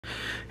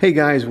Hey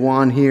guys,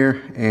 Juan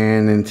here,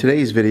 and in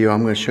today's video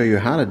I'm going to show you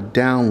how to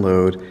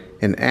download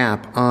an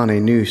app on a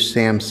new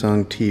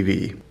Samsung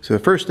TV. So the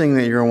first thing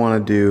that you're going to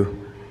want to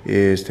do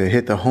is to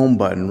hit the home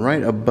button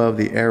right above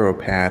the arrow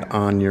pad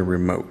on your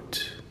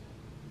remote.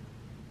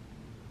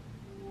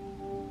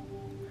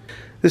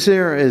 This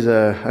here is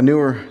a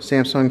newer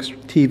Samsung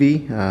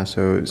TV,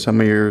 so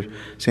some of your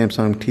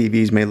Samsung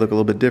TVs may look a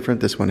little bit different.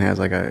 This one has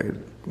like a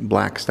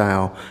black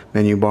style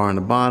menu bar on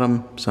the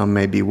bottom. Some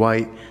may be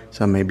white,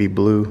 some may be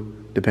blue.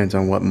 Depends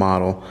on what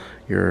model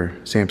your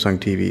Samsung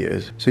TV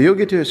is. So you'll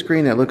get to a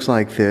screen that looks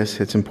like this.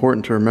 It's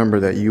important to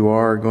remember that you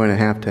are going to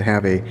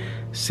have a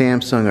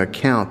Samsung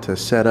account to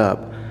set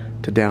up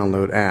to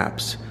download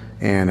apps.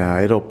 And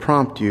it'll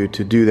prompt you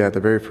to do that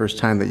the very first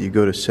time that you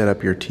go to set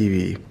up your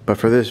TV. But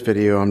for this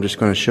video, I'm just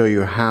going to show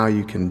you how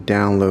you can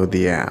download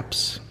the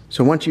apps.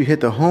 So once you hit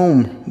the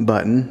home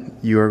button,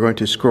 you are going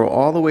to scroll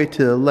all the way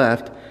to the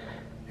left,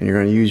 and you're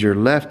going to use your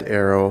left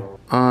arrow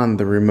on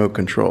the remote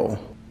control.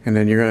 And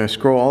then you're going to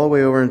scroll all the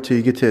way over until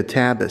you get to a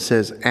tab that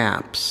says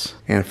Apps.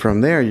 And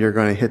from there, you're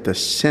going to hit the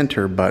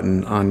center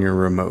button on your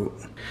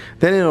remote.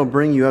 Then it'll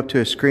bring you up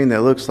to a screen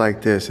that looks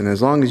like this. And as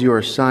long as you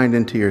are signed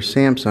into your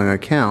Samsung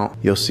account,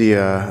 you'll see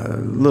a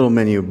little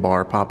menu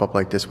bar pop up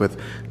like this with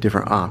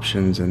different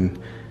options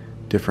and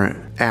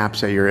different apps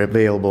that you're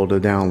available to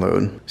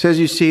download. So as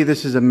you see,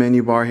 this is a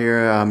menu bar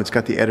here. It's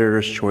got the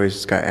editor's choice.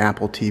 It's got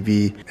Apple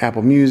TV,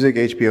 Apple Music,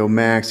 HBO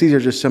Max. These are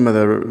just some of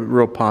the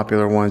real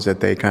popular ones that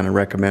they kind of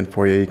recommend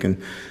for you. You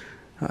can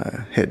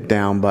hit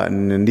down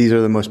button, and these are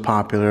the most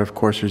popular. Of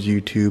course, there's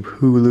YouTube,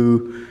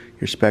 Hulu,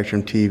 your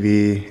Spectrum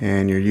TV,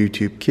 and your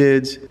YouTube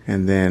Kids.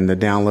 And then the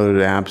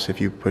downloaded apps,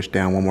 if you push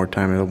down one more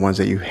time, are the ones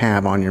that you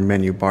have on your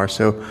menu bar.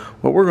 So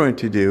what we're going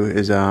to do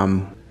is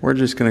we're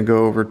just going to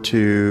go over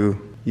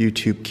to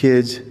YouTube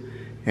Kids,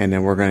 and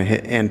then we're going to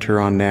hit enter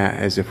on that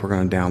as if we're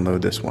going to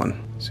download this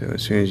one. So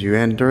as soon as you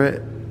enter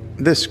it,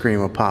 this screen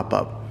will pop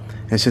up.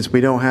 And since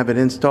we don't have it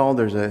installed,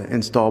 there's an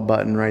install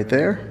button right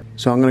there.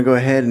 So I'm going to go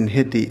ahead and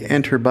hit the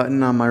enter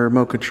button on my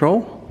remote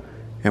control,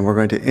 and we're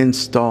going to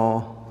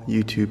install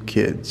YouTube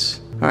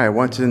Kids. Alright,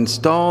 once it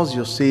installs,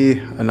 you'll see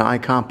an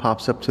icon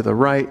pops up to the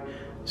right,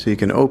 so you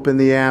can open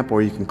the app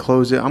or you can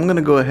close it. I'm going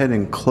to go ahead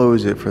and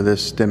close it for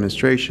this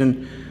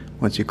demonstration.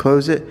 Once you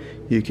close it,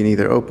 you can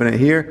either open it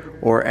here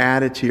or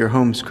add it to your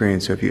home screen.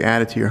 So if you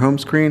add it to your home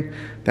screen,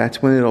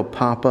 that's when it'll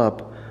pop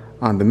up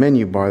on the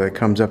menu bar that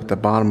comes up at the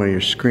bottom of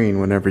your screen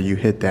whenever you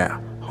hit that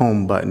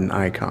home button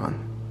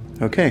icon.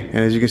 Okay, and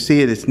as you can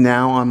see, it's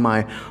now on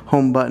my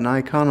home button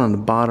icon on the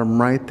bottom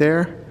right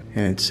there,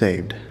 and it's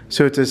saved.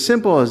 So it's as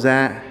simple as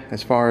that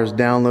as far as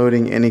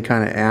downloading any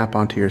kind of app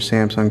onto your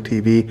Samsung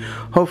TV.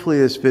 Hopefully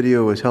this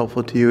video was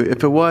helpful to you.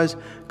 If it was,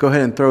 go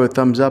ahead and throw a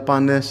thumbs up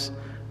on this.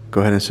 Go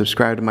ahead and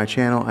subscribe to my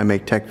channel. I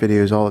make tech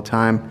videos all the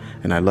time,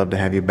 and I'd love to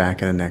have you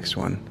back in the next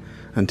one.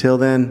 Until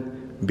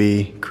then,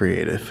 be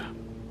creative.